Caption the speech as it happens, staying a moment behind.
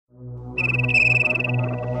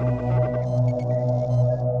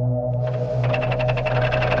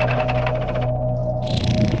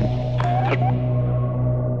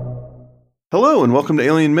Hello and welcome to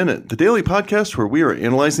Alien Minute, the daily podcast where we are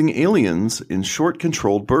analyzing aliens in short,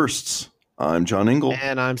 controlled bursts. I'm John Engel.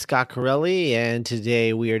 And I'm Scott Corelli, and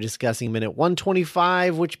today we are discussing minute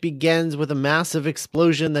 125, which begins with a massive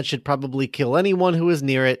explosion that should probably kill anyone who is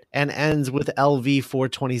near it, and ends with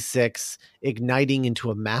LV-426 igniting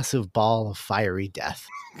into a massive ball of fiery death.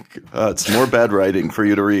 It's more bad writing for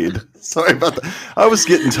you to read. Sorry about that. I was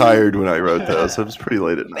getting tired when I wrote those. It was pretty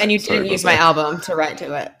late at night. And you didn't use my album to write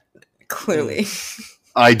to it. Clearly.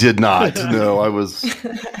 I did not. No, I was.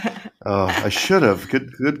 Oh, I should have.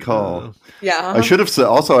 Good call. Yeah. I should have said.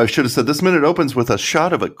 Also, I should have said this minute opens with a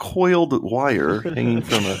shot of a coiled wire hanging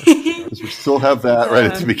from a. Because we still have that right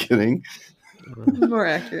at the beginning. More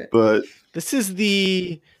accurate. But this is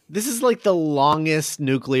like the longest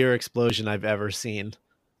nuclear explosion I've ever seen.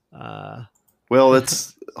 Well,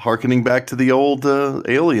 it's hearkening back to the old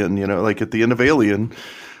Alien. You know, like at the end of Alien.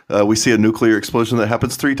 We see a nuclear explosion that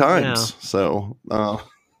happens 3 times. Yeah.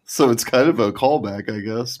 So it's kind of a callback, I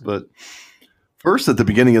guess. But first, at the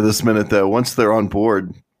beginning of this minute, though, once they're on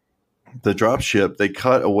board the dropship, they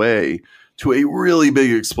cut away to a really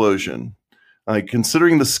big explosion.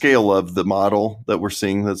 Considering the scale of the model that we're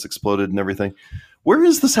seeing that's exploded and everything, where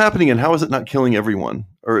is this happening and how is it not killing everyone?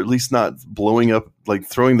 Or at least not blowing up, like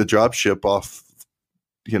throwing the dropship off,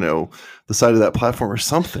 the side of that platform or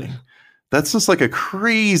something? That's just like a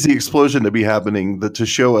crazy explosion to be happening to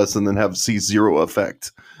show us and then see zero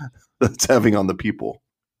effect that's having on the people.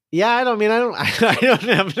 Yeah, I don't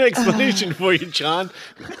have an explanation for you, John.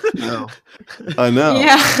 No, I know.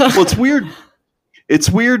 Yeah. Well, it's weird. It's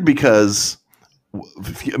weird because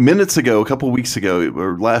a couple of weeks ago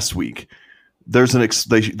or last week, there's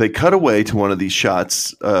they cut away to one of these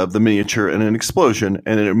shots of the miniature and an explosion,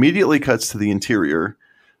 and it immediately cuts to the interior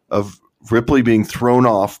of Ripley being thrown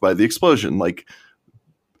off by the explosion. Like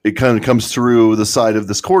it kind of comes through the side of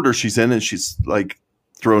this corridor she's in and she's like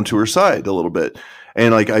thrown to her side a little bit.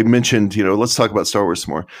 And like I mentioned, let's talk about Star Wars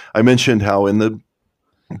some more. I mentioned how in the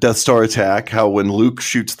Death Star attack, how when Luke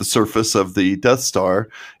shoots the surface of the Death Star,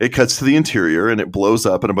 it cuts to the interior and it blows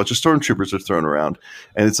up and a bunch of stormtroopers are thrown around.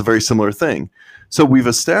 And it's a very similar thing. So we've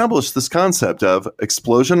established this concept of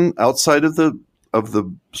explosion outside of the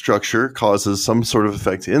structure causes some sort of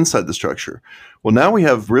effect inside the structure. Well, now we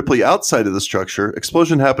have Ripley outside of the structure.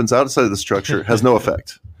 Explosion happens outside of the structure, has no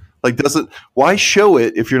effect. Like, why show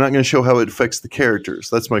it if you're not going to show how it affects the characters?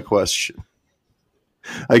 That's my question.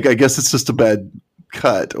 I guess it's just a bad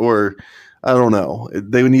cut, or I don't know.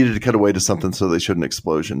 They needed to cut away to something so they showed an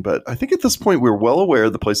explosion. But I think at this point we're well aware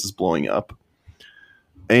the place is blowing up.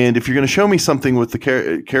 And if you're going to show me something with the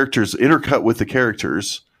characters, intercut with the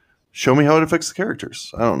characters, show me how it affects the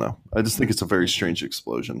characters. I don't know. I just think it's a very strange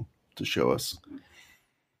explosion to show us.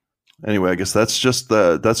 Anyway, I guess that's just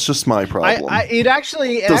my problem. It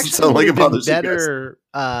actually sound like it bothers better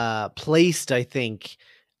placed, I think,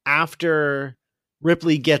 after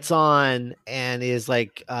Ripley gets on and is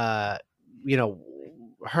like,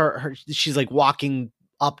 she's like walking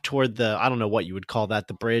up toward the, I don't know what you would call that,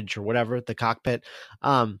 the bridge or whatever, the cockpit.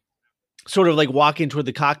 Sort of like walking toward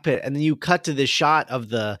the cockpit, and then you cut to this shot of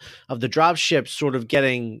the dropship sort of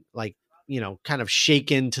getting like, kind of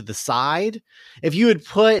shaken to the side. If you had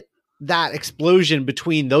put that explosion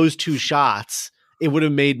between those two shots, it would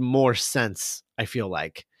have made more sense, I feel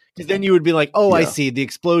like. Because then you would be like, oh, yeah. I see, the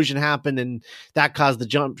explosion happened and that caused the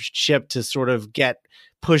jump ship to sort of get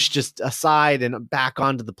pushed just aside and back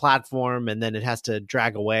onto the platform, and then it has to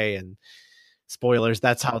drag away, and spoilers,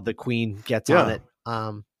 that's how the Queen gets on it.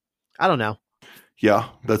 I don't know. Yeah,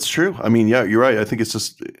 that's true. I mean, yeah, you're right. I think it's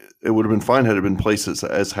just, it would have been fine had it been placed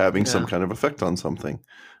as having some kind of effect on something.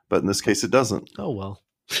 But in this case, it doesn't. Oh, well.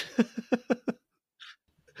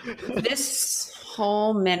 This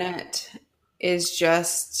whole minute is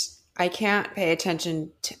just, I can't pay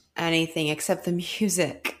attention to anything except the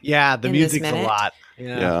music. Yeah, the music's a lot.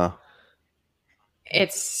 Yeah.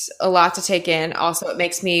 It's a lot to take in. Also, it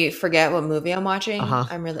makes me forget what movie I'm watching. Uh-huh.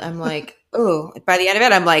 I'm like, oh, by the end of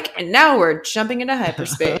it, I'm like, and now we're jumping into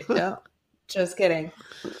hyperspace. No, just kidding.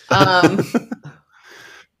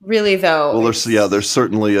 Really though. Well, there's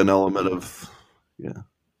certainly an element of,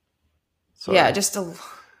 Sorry. Yeah, just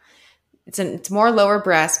it's more lower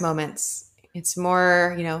brass moments. It's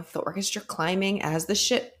more, the orchestra climbing as the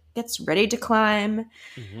ship gets ready to climb.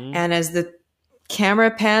 Mm-hmm. And as the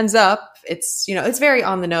camera pans up, it's very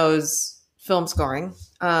on the nose film scoring,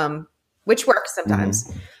 which works sometimes.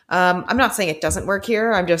 Mm-hmm. I'm not saying it doesn't work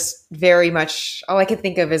here. I'm just very much, all I can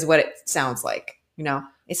think of is what it sounds like.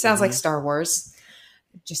 It sounds like Star Wars,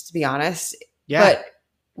 just to be honest. Yeah. But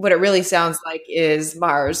what it really sounds like is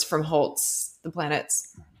Mars from Holt's The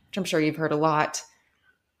Planets, which I'm sure you've heard a lot.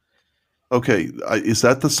 Okay, is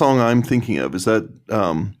that the song I'm thinking of? Is that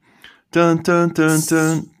dun dun dun dun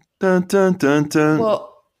dun dun dun dun?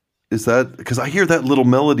 Well, is that because I hear that little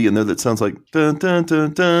melody in there that sounds like dun dun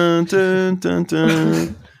dun dun dun dun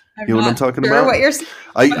dun? You know what I'm talking about? What you're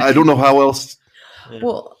I don't know how else.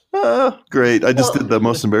 Well, great! I just did the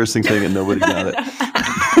most embarrassing thing and nobody got it.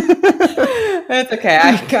 That's okay.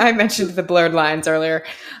 I mentioned the blurred lines earlier.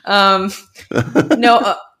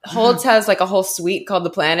 No. Holtz has like a whole suite called the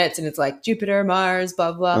planets, and it's like Jupiter, Mars,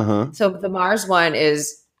 blah blah. Uh-huh. So the Mars one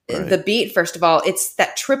is the beat. First of all, it's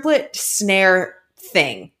that triplet snare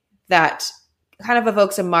thing that kind of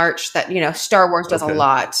evokes a march that Star Wars does a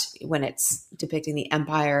lot when it's depicting the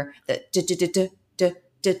Empire.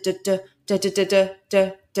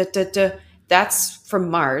 That's from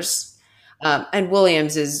Mars, and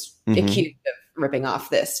Williams is accused of ripping off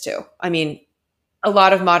this too. I mean, a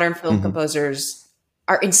lot of modern film composers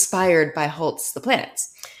are inspired by Holt's The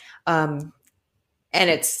Planets. And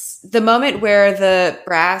it's the moment where the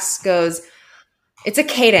brass goes, it's a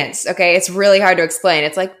cadence, okay? It's really hard to explain.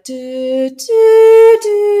 It's like, do, do,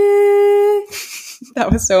 do.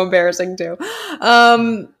 That was so embarrassing too.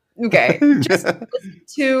 Okay, just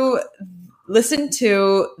listen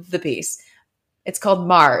to the piece. It's called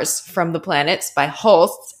Mars from the Planets by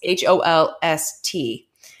Holst, Holst.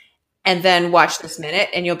 And then watch this minute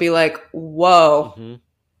and you'll be like, whoa,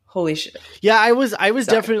 holy shit. Yeah, I was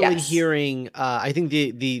definitely hearing, I think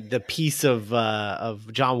the piece of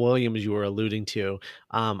John Williams you were alluding to.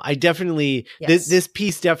 I definitely, this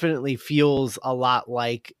piece definitely feels a lot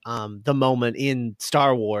like the moment in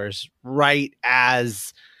Star Wars, right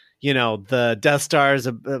as, the Death Star is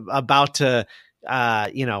about to,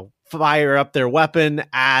 fire up their weapon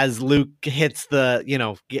as Luke hits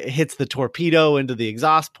the torpedo into the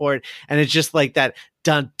exhaust port, and it's just like that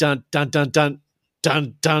dun dun dun dun dun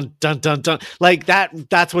dun dun dun dun dun, like that.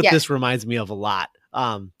 That's what this reminds me of a lot.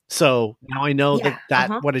 So now I know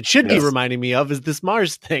that what it should be reminding me of is this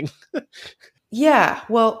Mars thing. Yeah,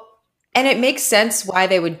 well, and it makes sense why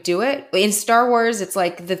they would do it. In Star Wars, it's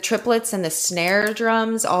like the triplets and the snare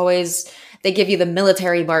drums they give you the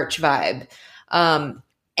military march vibe.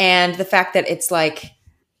 And the fact that it's like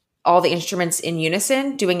all the instruments in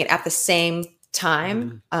unison doing it at the same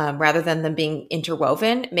time, rather than them being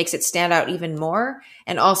interwoven, makes it stand out even more.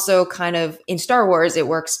 And also kind of in Star Wars, it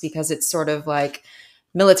works because it's sort of like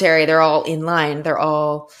military. They're all in line. They're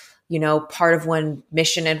all, part of one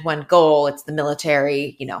mission and one goal. It's the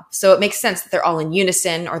military, so it makes sense that they're all in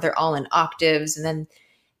unison or they're all in octaves. And then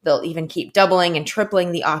they'll even keep doubling and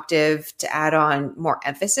tripling the octave to add on more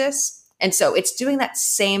emphasis. And so it's doing that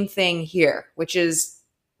same thing here, which is,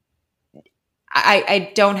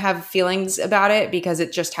 I don't have feelings about it because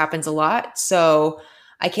it just happens a lot. So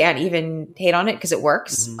I can't even hate on it because it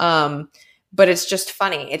works. But it's just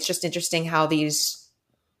funny. It's just interesting how these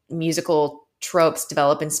musical tropes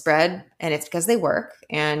develop and spread, and it's because they work.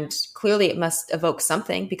 And clearly it must evoke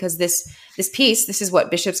something, because this piece, this is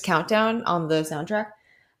what Bishop's Countdown on the soundtrack.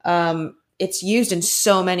 It's used in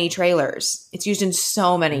so many trailers.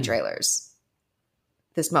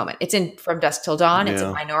 This moment. It's in From Dusk Till Dawn. It's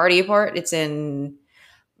in Minority Report. It's in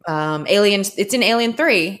Aliens. It's in Alien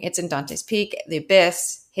 3. It's in Dante's Peak, The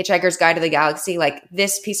Abyss, Hitchhiker's Guide to the Galaxy. Like,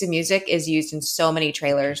 this piece of music is used in so many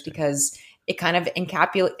trailers because it kind of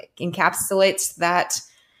encapsulates that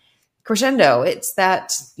crescendo. It's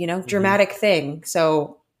that, dramatic thing.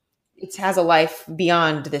 So it has a life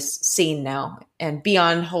beyond this scene now, and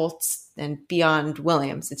beyond Holtz and beyond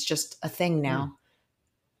Williams. It's just a thing now.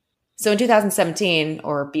 So in 2017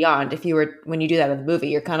 or beyond, when you do that in the movie,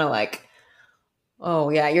 you're kind of like, oh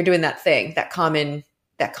yeah, you're doing that thing, that common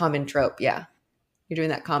trope. Yeah. You're doing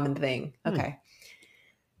that common thing. Okay.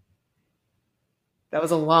 That was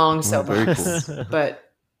a long soapbox, cool.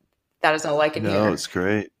 But that is all I can hear. No, it's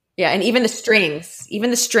great. Yeah. And even the string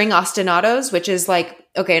ostinatos, which is like,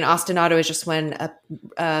 okay, an ostinato is just when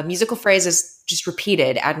a musical phrase is just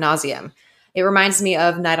repeated ad nauseum. It reminds me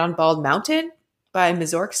of Night on Bald Mountain by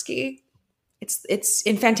Mussorgsky. It's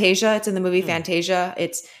in Fantasia. It's in the movie Fantasia.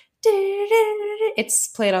 It's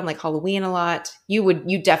played on like Halloween a lot.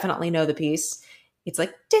 You definitely know the piece. It's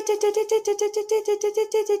like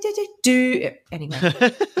anyway,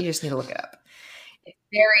 you just need to look it up. It's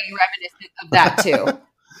very reminiscent of that too.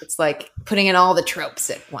 It's like putting in all the tropes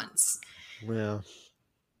at once. Well,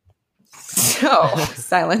 so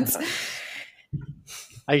silence.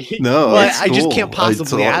 I cool. just can't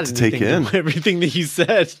possibly add anything to everything that you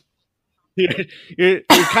said. You're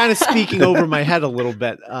kind of speaking over my head a little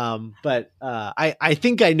bit, but I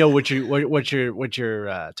think I know what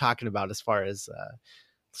you're talking about as far as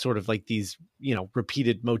sort of like these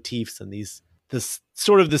repeated motifs and these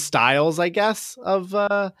sort of the styles, I guess, of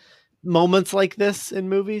moments like this in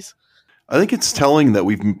movies? I think it's telling that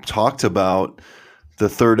we've talked about the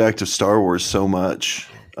third act of Star Wars so much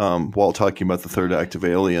while talking about the third act of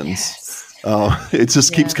Aliens. Yes. It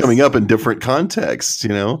just keeps coming up in different contexts,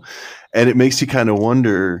 and it makes you kind of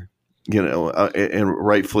wonder, and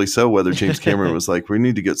rightfully so, whether James Cameron was like, we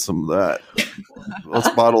need to get some of that. Let's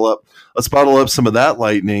bottle up some of that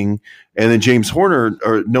lightning. And then James Horner,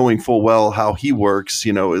 knowing full well how he works,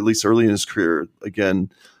 at least early in his career,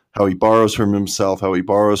 again, how he borrows from himself, how he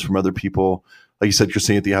borrows from other people. Like you said,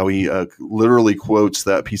 Christine, how he literally quotes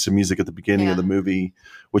that piece of music at the beginning of the movie,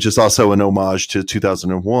 which is also an homage to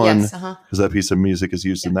 2001, because that piece of music is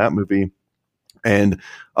used in that movie. And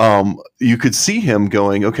you could see him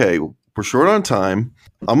going, okay, we're short on time.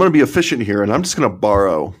 I'm going to be efficient here, and I'm just going to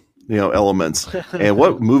borrow, elements. And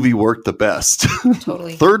what movie worked the best?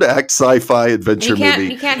 Totally. Third act sci-fi adventure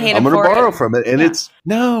movie. You can't hate I'm him going to for borrow it. from it. And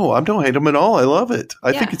I don't hate him at all. I love it.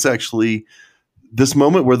 I think it's actually this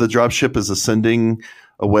moment where the dropship is ascending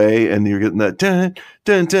away and you're getting that dun,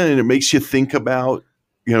 dun, dun, and it makes you think about,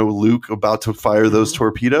 Luke about to fire those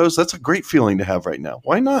torpedoes. That's a great feeling to have right now.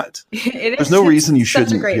 Why not? There's no reason you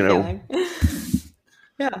shouldn't, feeling.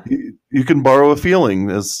 Yeah. You can borrow a feeling,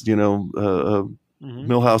 as,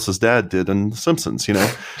 Milhouse's dad did in The Simpsons, You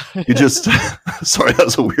just, sorry, that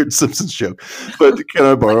was a weird Simpsons joke, but can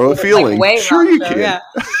I borrow a feeling? Sure you can. Yeah.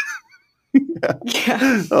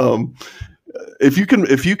 If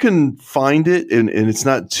you can find it and it's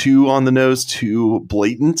not too on the nose, too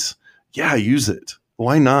blatant, use it.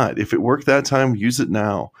 Why not? If it worked that time, use it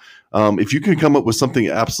now. If you can come up with something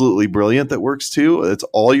absolutely brilliant that works too, it's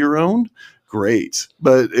all your own, great.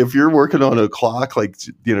 But if you're working on a clock, like,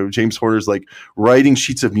 James Horner's like writing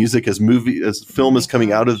sheets of music as film is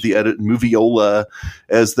coming out of the edit, movieola,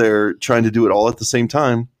 as they're trying to do it all at the same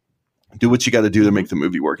time, do what you got to do to make the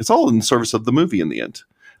movie work. It's all in service of the movie in the end.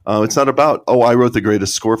 It's not about, I wrote the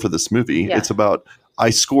greatest score for this movie. Yeah. It's about, I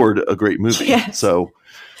scored a great movie. Yes. So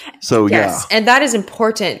yes. And that is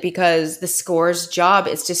important because the score's job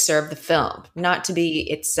is to serve the film, not to be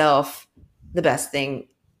itself the best thing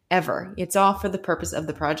ever. It's all for the purpose of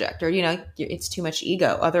the project, or, it's too much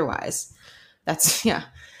ego otherwise. That's,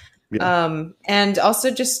 and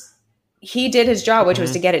also just, he did his job, which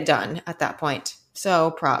was to get it done at that point. So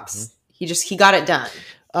props. He got it done.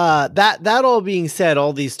 That all being said,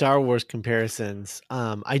 all these Star Wars comparisons,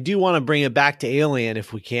 I do want to bring it back to Alien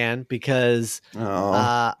if we can, because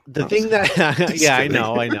the thing that I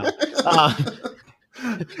know.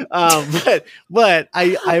 But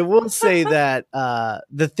I will say that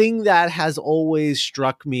the thing that has always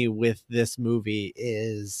struck me with this movie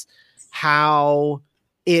is how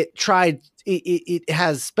it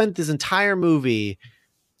has spent this entire movie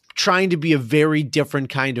trying to be a very different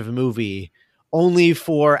kind of movie, only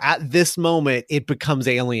for at this moment it becomes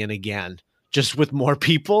Alien again, just with more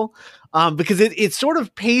people. Because it's sort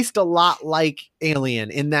of paced a lot like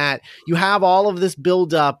Alien in that you have all of this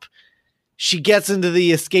build up. She gets into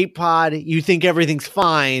the escape pod. You think everything's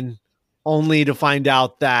fine, only to find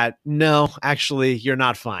out that no, actually you're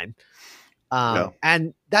not fine.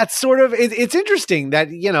 And that's sort of, it's interesting that,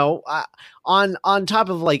 on top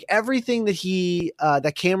of like everything that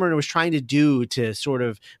that Cameron was trying to do to sort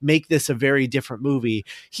of make this a very different movie,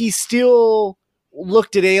 he still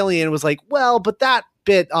looked at Alien and was like, well, but that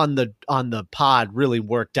bit on the pod really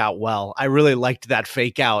worked out well. I really liked that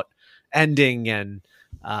fake out ending and,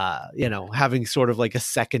 having sort of like a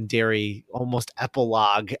secondary, almost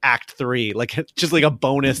epilogue act 3, like just like a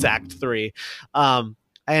bonus act 3.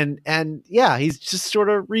 And he's just sort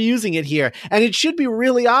of reusing it here. And it should be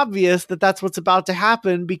really obvious that that's what's about to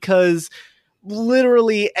happen, because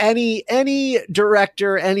literally any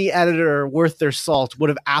director, any editor worth their salt would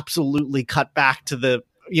have absolutely cut back to the,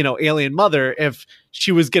 alien mother if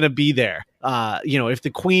she was going to be there. If the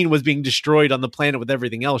queen was being destroyed on the planet with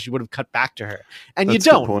everything else, you would have cut back to her. And that's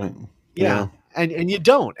you don't. A good point. Yeah. And you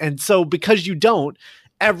don't. And so because you don't,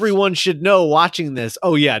 everyone should know watching this,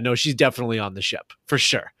 oh yeah, no, she's definitely on the ship for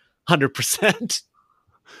sure. 100%.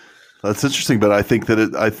 That's interesting, but I think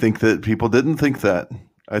that people didn't think that.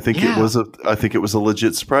 I think it was a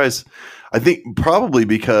legit surprise. I think probably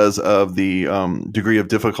because of the degree of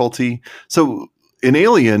difficulty. So in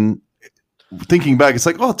Alien, thinking back, it's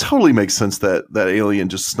like, well, it totally makes sense that alien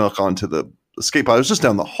just snuck onto the escape pod. It was just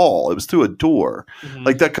down the hall. It was through a door. Mm-hmm.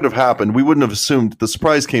 Like that could have happened. We wouldn't have assumed the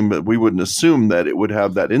surprise came, but we wouldn't assume that it would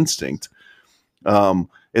have that instinct. In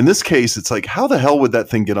this case, it's like, how the hell would that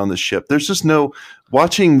thing get on the ship? There's just no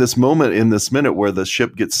watching this moment in this minute where the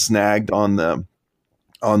ship gets snagged on the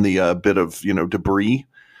bit of, debris.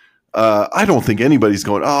 I don't think anybody's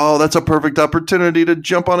going, oh, that's a perfect opportunity to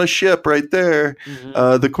jump on a ship right there.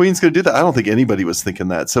 The Queen's going to do that. I don't think anybody was thinking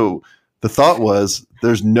that. So the thought was,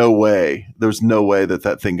 there's no way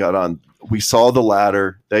that thing got on. We saw the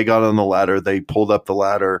ladder. They got on the ladder. They pulled up the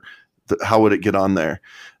ladder. How would it get on there?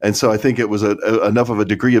 And so I think it was enough of a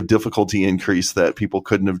degree of difficulty increase that people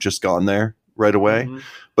couldn't have just gone there right away.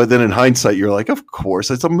 But then in hindsight, you're like, of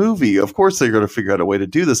course, it's a movie. Of course, they're going to figure out a way to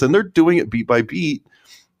do this. And they're doing it beat by beat,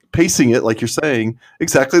 pacing it, like you're saying,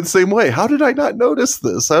 exactly the same way. How did I not notice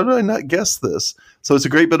this? How did I not guess this? So it's a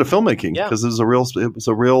great bit of filmmaking because it was a real, it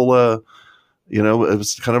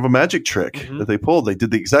was kind of a magic trick that they pulled. They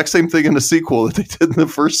did the exact same thing in the sequel that they did in the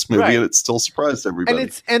first movie, and it still surprised everybody.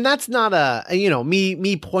 And that's not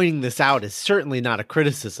me pointing this out is certainly not a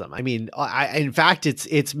criticism. I mean, in fact,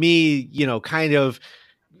 it's me, kind of.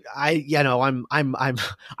 I'm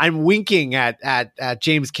winking at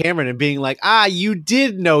James Cameron and being like, you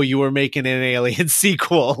did know you were making an Alien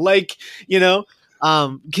sequel,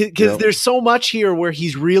 because there's so much here where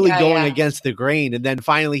he's really going against the grain, and then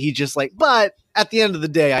finally he just like, but at the end of the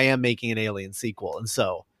day, I am making an Alien sequel, and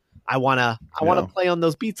so I wanna play on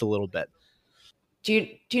those beats a little bit. Do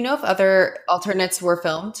you know if other alternates were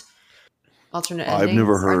filmed? Alternate endings? I've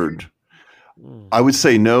never heard. I would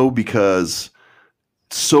say no, because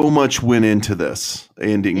so much went into this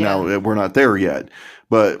ending. Yeah. Now we're not there yet,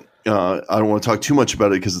 but I don't want to talk too much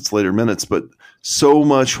about it because it's later minutes, but so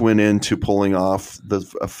much went into pulling off the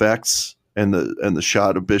effects and the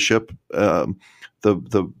shot of Bishop.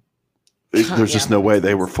 There's just no way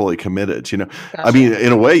they were fully committed. Gotcha. I mean,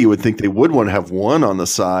 in a way you would think they would want to have one on the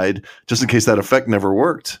side just in case that effect never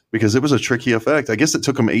worked, because it was a tricky effect. I guess it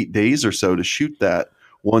took them 8 days or so to shoot that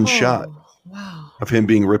one shot of him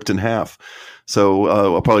being ripped in half. So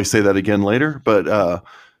I'll probably say that again later, but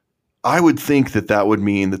I would think that would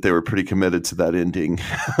mean that they were pretty committed to that ending.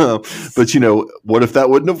 But what if that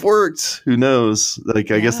wouldn't have worked? Who knows? I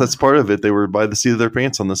guess that's part of it. They were by the seat of their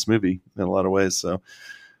pants on this movie in a lot of ways. So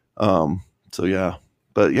yeah,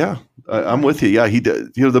 but yeah, I'm with you. Yeah, he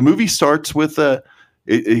did. The movie starts with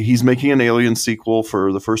he's making an Alien sequel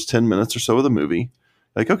for the first 10 minutes or so of the movie.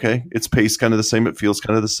 Like, okay, it's paced kind of the same. It feels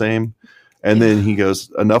kind of the same. And then he goes,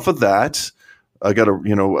 enough of that. I got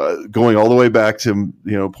to, going all the way back to,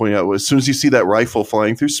 pointing out, as soon as you see that rifle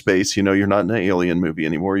flying through space, you're not in an Alien movie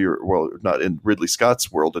anymore. You're not in Ridley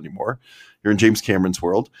Scott's world anymore. You're in James Cameron's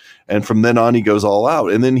world. And from then on, he goes all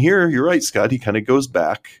out. And then here, you're right, Scott, he kind of goes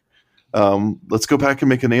back. Let's go back and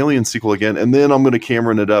make an Alien sequel again. And then I'm going to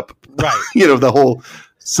Cameron it up. Right. The whole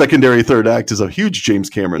secondary third act is a huge James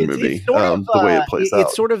Cameron movie. It's the way it plays out.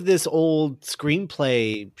 It's sort of this old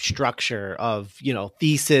screenplay structure of,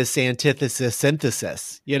 thesis, antithesis,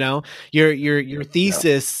 synthesis. Your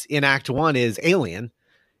thesis in Act 1 is Alien.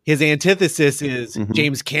 His antithesis is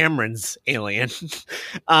James Cameron's Alien.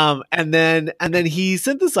 And then he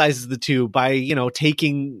synthesizes the two by,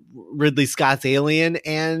 taking Ridley Scott's Alien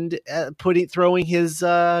and throwing his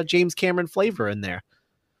James Cameron flavor in there.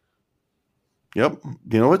 Yep.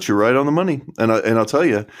 You know what? You're right on the money. And I'll tell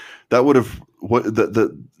you, that would have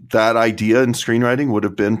that idea in screenwriting would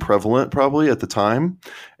have been prevalent probably at the time.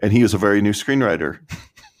 And he was a very new screenwriter.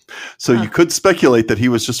 So you could speculate that he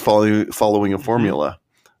was just following a formula.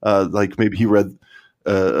 Like maybe he read,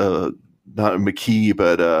 not McKee,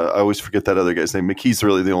 but I always forget that other guy's name. McKee's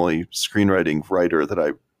really the only screenwriting writer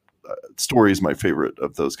that Story is my favorite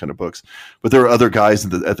of those kind of books. But there were other guys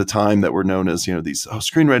at the time that were known as, these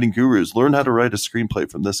screenwriting gurus. Learn how to write a screenplay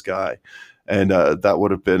from this guy. And that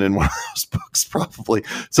would have been in one of those books probably.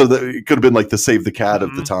 So it could have been like the Save the Cat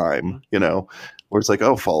of the time, where it's like,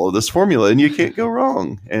 follow this formula and you can't go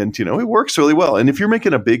wrong. And, it works really well. And if you're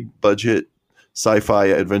making a big budget sci-fi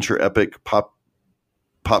adventure epic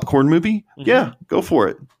popcorn movie, yeah, go for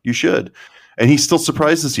it. You should. And he still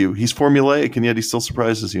surprises you. He's formulaic, and yet he still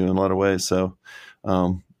surprises you in a lot of ways. So,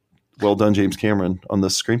 well done, James Cameron, on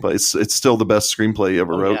this screenplay. It's still the best screenplay he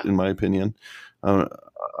ever wrote, in my opinion.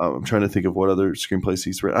 I'm trying to think of what other screenplays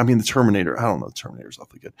he's written. I mean, The Terminator. I don't know. The Terminator's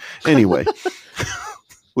awfully good. Anyway,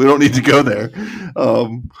 we don't need to go there.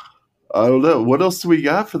 I don't know. What else do we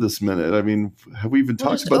got for this minute? I mean, have we even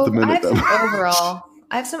talked about the minute?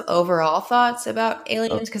 I have some overall thoughts about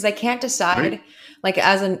Aliens because I can't decide. Right? Like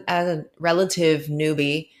as a relative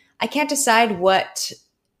newbie, I can't decide what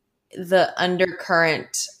the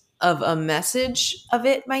undercurrent of a message of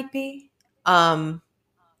it might be. And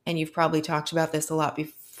you've probably talked about this a lot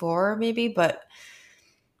before, maybe, but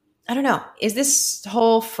I don't know. Is this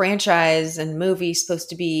whole franchise and movie supposed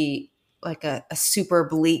to be like a super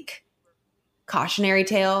bleak cautionary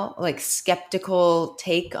tale, like skeptical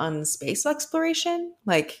take on space exploration?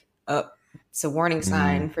 Like, it's a warning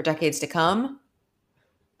sign for decades to come.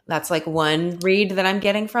 That's like one read that I'm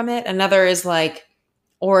getting from it. Another is like,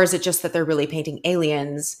 or is it just that they're really painting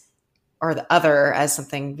aliens or the other as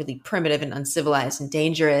something really primitive and uncivilized and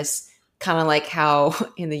dangerous, kind of like how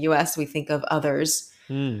in the US we think of others?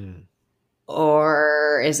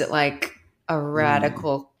 Or is it like a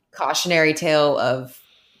radical cautionary tale of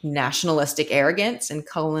nationalistic arrogance and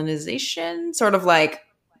colonization? Sort of like,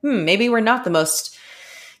 maybe we're not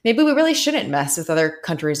maybe we really shouldn't mess with other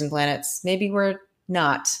countries and planets. Maybe we're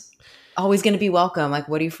not always going to be welcome. Like,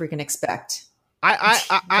 what do you freaking expect?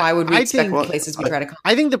 Why would we expect the places we try to?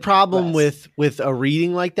 I think the problem with a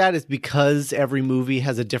reading like that is because every movie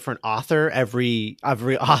has a different author. Every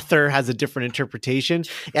author has a different interpretation.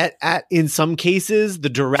 In some cases, the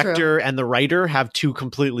director and the writer have two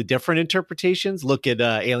completely different interpretations. Look at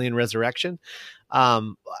Alien Resurrection.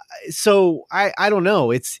 So I don't know.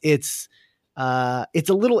 It's a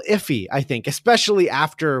little iffy, I think, especially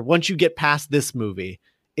once you get past this movie,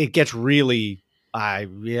 it gets really. I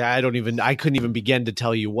couldn't even begin to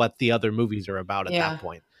tell you what the other movies are about at that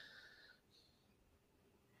point.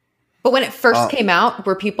 But when it first came out,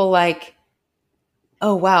 were people like,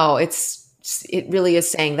 oh, wow, it really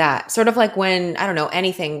is saying that. Sort of like when, I don't know,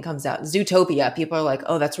 anything comes out, Zootopia, people are like,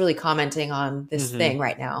 oh, that's really commenting on this thing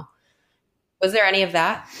right now. Was there any of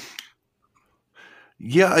that?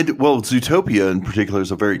 Yeah, well, Zootopia in particular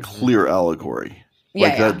is a very clear allegory.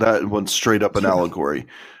 That one's straight up an allegory.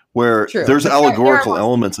 Where there's allegorical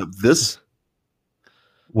elements of this.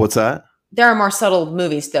 What's that? There are more subtle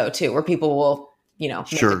movies though too, where people will,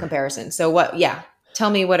 make a comparison. So tell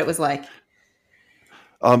me what it was like.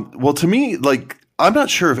 Well, to me, like, I'm not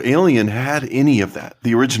sure if Alien had any of that,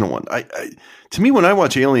 the original one. To me, when I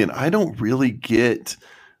watch Alien, I don't really get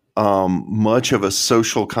much of a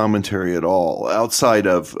social commentary at all outside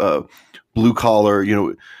of blue collar,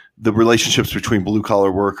 the relationships between blue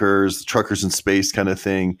collar workers, truckers in space kind of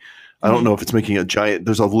thing. I don't know if it's making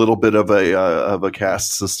there's a little bit of a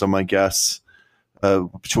caste system, I guess,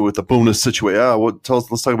 with the bonus situation.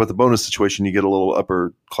 Let's talk about the bonus situation. You get a little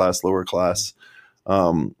upper class, lower class,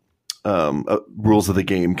 rules of the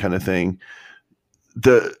game kind of thing.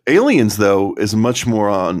 The Aliens though is much more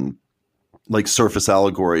on like surface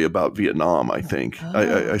allegory about Vietnam. I think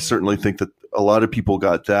I certainly think that a lot of people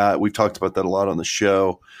got that. We've talked about that a lot on the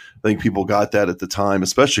show. I think people got that at the time,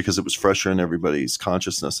 especially because it was fresher in everybody's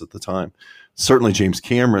consciousness at the time. Certainly James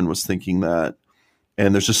Cameron was thinking that.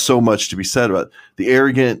 And there's just so much to be said about the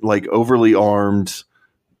arrogant, like overly armed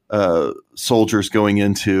soldiers going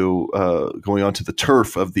onto the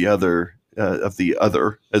turf of the other,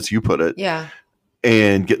 as you put it. Yeah.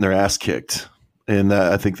 And getting their ass kicked. And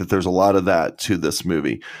I think that there's a lot of that to this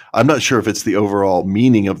movie. I'm not sure if it's the overall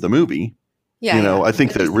meaning of the movie. Yeah, I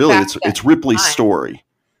think that really it's Ripley's story.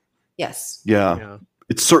 Yes. Yeah.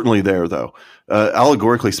 It's certainly there, though.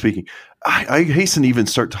 Allegorically speaking, I hasten to even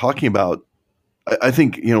start talking about. I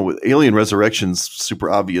think with Alien Resurrection's super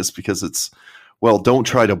obvious because it's don't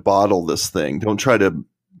try to bottle this thing. Don't try to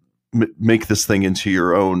make this thing into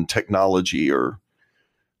your own technology or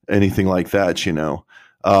anything like that.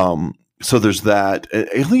 So there's that.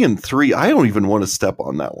 Alien 3. I don't even want to step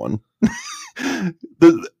on that one.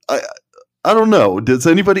 I don't know. Does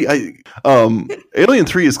anybody? Alien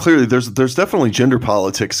 3 is clearly there's definitely gender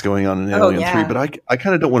politics going on in Alien 3, but I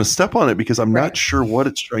kind of don't want to step on it because I'm not sure what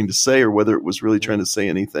it's trying to say or whether it was really trying to say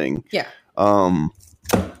anything. Yeah. I'm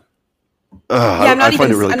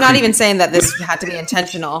not even saying that this had to be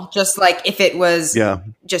intentional. Just like if it was,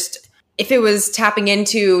 if it was tapping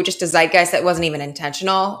into just a zeitgeist that wasn't even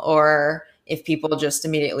intentional, or if people just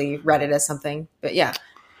immediately read it as something. But yeah.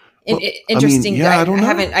 Interesting. I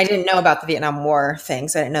didn't know about the Vietnam War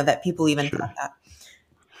things. I didn't know that people even thought that.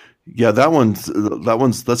 Yeah,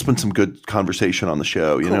 that's been some good conversation on the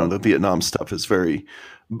show. Cool. The Vietnam stuff is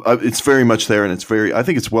it's very much there, and I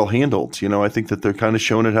think it's well handled. I think that they're kind of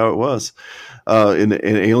showing it how it was. In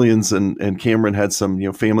Aliens, and Cameron had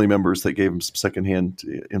some family members that gave him some secondhand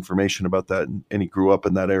information about that, and he grew up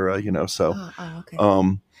in that era. So.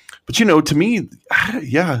 Okay. But to me,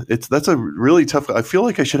 that's a really tough. I feel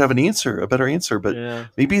like I should have a better answer, but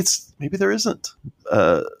maybe there isn't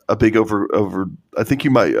a big over. I think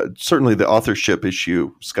you might certainly the authorship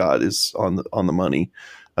issue, Scott, is on the money.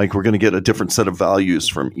 Like we're going to get a different set of values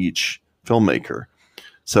from each filmmaker,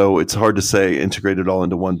 so it's hard to say integrate it all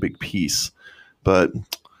into one big piece. But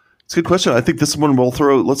it's a good question. I think this one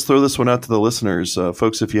let's throw this one out to the listeners,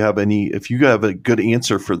 folks. If you have a good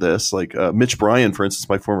answer for this, like Mitch Bryan, for instance,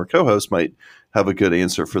 my former co-host, might have a good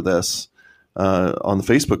answer for this on the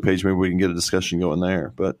Facebook page. Maybe we can get a discussion going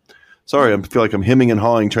there. But Sorry, I feel like I'm hemming and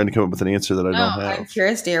hawing trying to come up with an answer that I No, don't have. I'm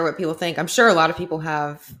curious to hear what people think. I'm sure a lot of people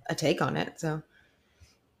have a take on it. So,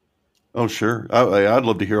 Oh, sure. I'd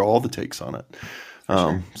love to hear all the takes on it.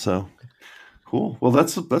 sure. So cool. Well,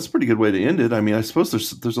 that's a pretty good way to end it. I mean, I suppose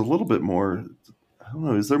there's a little bit more. I don't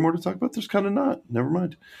know. Is there more to talk about? There's kind of not. Never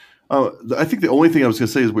mind. I think the only thing I was going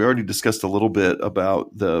to say is we already discussed a little bit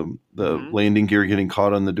about the landing gear getting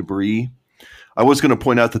caught on the debris. I was going to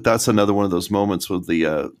point out that that's another one of those moments with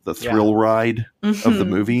the thrill ride of the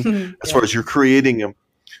movie. As far as you're creating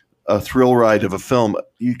a thrill ride of a film,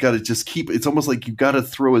 you got to just it's almost like you've got to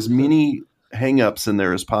throw as many hang-ups in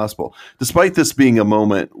there as possible. Despite this being a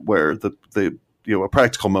moment where a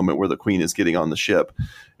practical moment where the Queen is getting on the ship,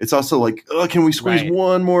 it's also like, oh, can we squeeze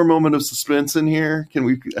one more moment of suspense in here? Can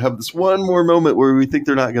we have this one more moment where we think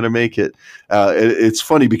they're not going to make it? It's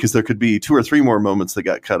funny because there could be 2 or 3 more moments that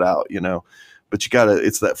got cut out, but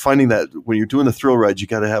it's that finding that when you're doing the thrill ride, you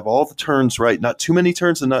got to have all the turns right, not too many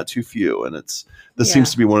turns and not too few. And this seems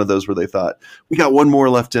to be one of those where they thought, we got one more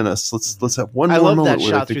left in us. Let's have one more moment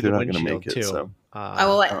where I think they're not going to make it. Too. So.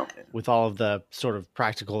 With all of the sort of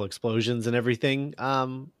practical explosions and everything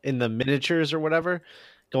in the miniatures or whatever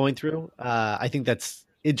going through, I think it's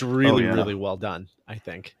really, really well done. I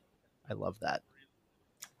think I love that.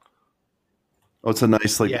 Oh, it's a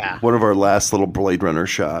nice, one of our last little Blade Runner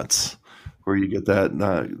shots where you get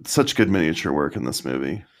that such good miniature work in this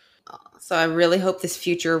movie. So I really hope this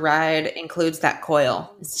future ride includes that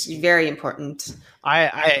coil. It's very important.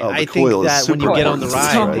 I think that when you get on the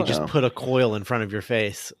ride, they just put a coil in front of your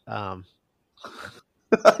face. Yeah,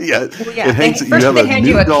 it hangs, first they hand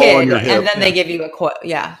you a kid, and then they give you a coil.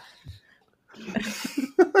 Yeah.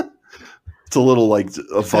 It's a little like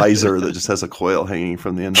a visor that just has a coil hanging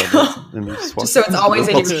from the end of it. And just so it's always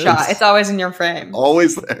in your shot. It's always in your frame.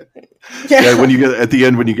 Always there. Yeah, when you get at the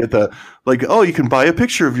end, when you get the you can buy a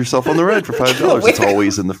picture of yourself on the ride for $5. It's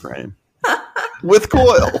always in the frame with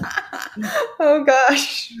coil. Oh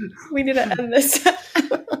gosh, we need to end this.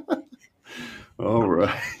 All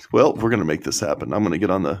right. Well, we're gonna make this happen. I'm gonna get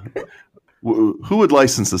on the. Who would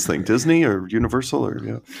license this thing? Disney or Universal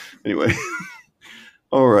or anyway.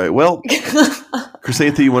 All right. Well,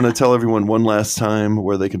 Chrysanthi, you want to tell everyone one last time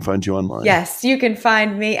where they can find you online? Yes, you can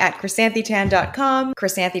find me at chrysanthitan.com,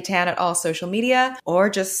 chrysanthitan at all social media, or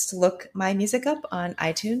just look my music up on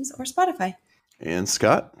iTunes or Spotify. And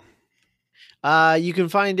Scott? You can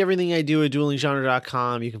find everything I do at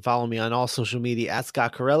duelinggenre.com. You can follow me on all social media at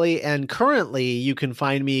Scott Corelli. And currently, you can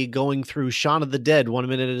find me going through Shaun of the Dead 1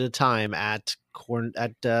 minute at a time at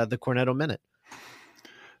the Cornetto Minute.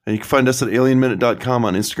 And you can find us at alienminute.com,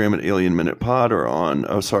 on Instagram at alienminutepod, or on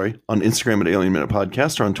Instagram at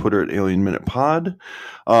alienminutepodcast, or on Twitter at alienminutepod.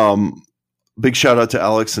 Big shout out to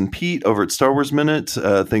Alex and Pete over at Star Wars Minute.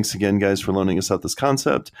 Thanks again, guys, for loaning us out this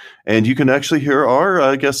concept. And you can actually hear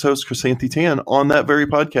our guest host, Chrysanthi Tan, on that very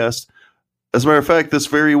podcast. As a matter of fact, this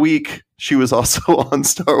very week, she was also on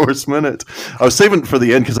Star Wars Minute. I was saving it for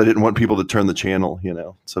the end because I didn't want people to turn the channel,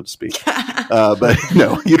 so to speak. But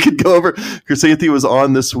no, you could go over. Chrysanthi was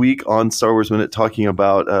on this week on Star Wars Minute talking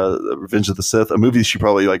about Revenge of the Sith, a movie she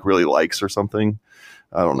probably really likes or something.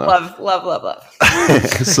 I don't know. Love.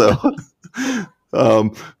 So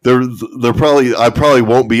I probably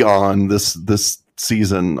won't be on this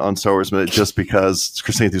season on Star Wars Minute just because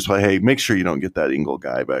Chrysanthi was like, hey, make sure you don't get that Ingle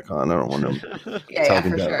guy back on. I don't want him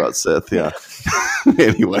talking bad about Sith. Yeah.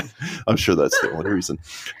 Anyway, I'm sure that's the only reason.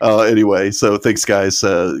 Anyway, so thanks, guys.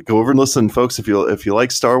 Go over and listen, folks. If you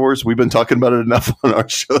like Star Wars, we've been talking about it enough on our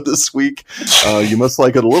show this week. You must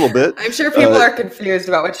like it a little bit. I'm sure people are confused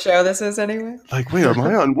about what show this is anyway. Like, wait, am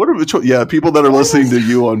I on? What are the yeah, people that are listening to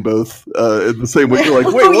you on both in the same week are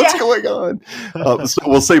like, wait, what's going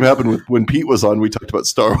on? Same happened when Pete was on. We talked about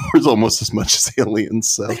Star Wars almost as much as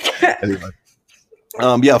Aliens. So anyway.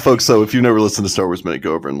 Yeah, folks. So if you've never listened to Star Wars Minute,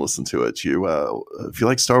 go over and listen to it. If you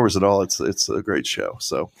like Star Wars at all, it's a great show.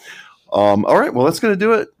 So, all right. Well, that's going to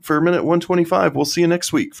do it for minute 125. We'll see you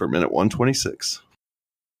next week for minute 126.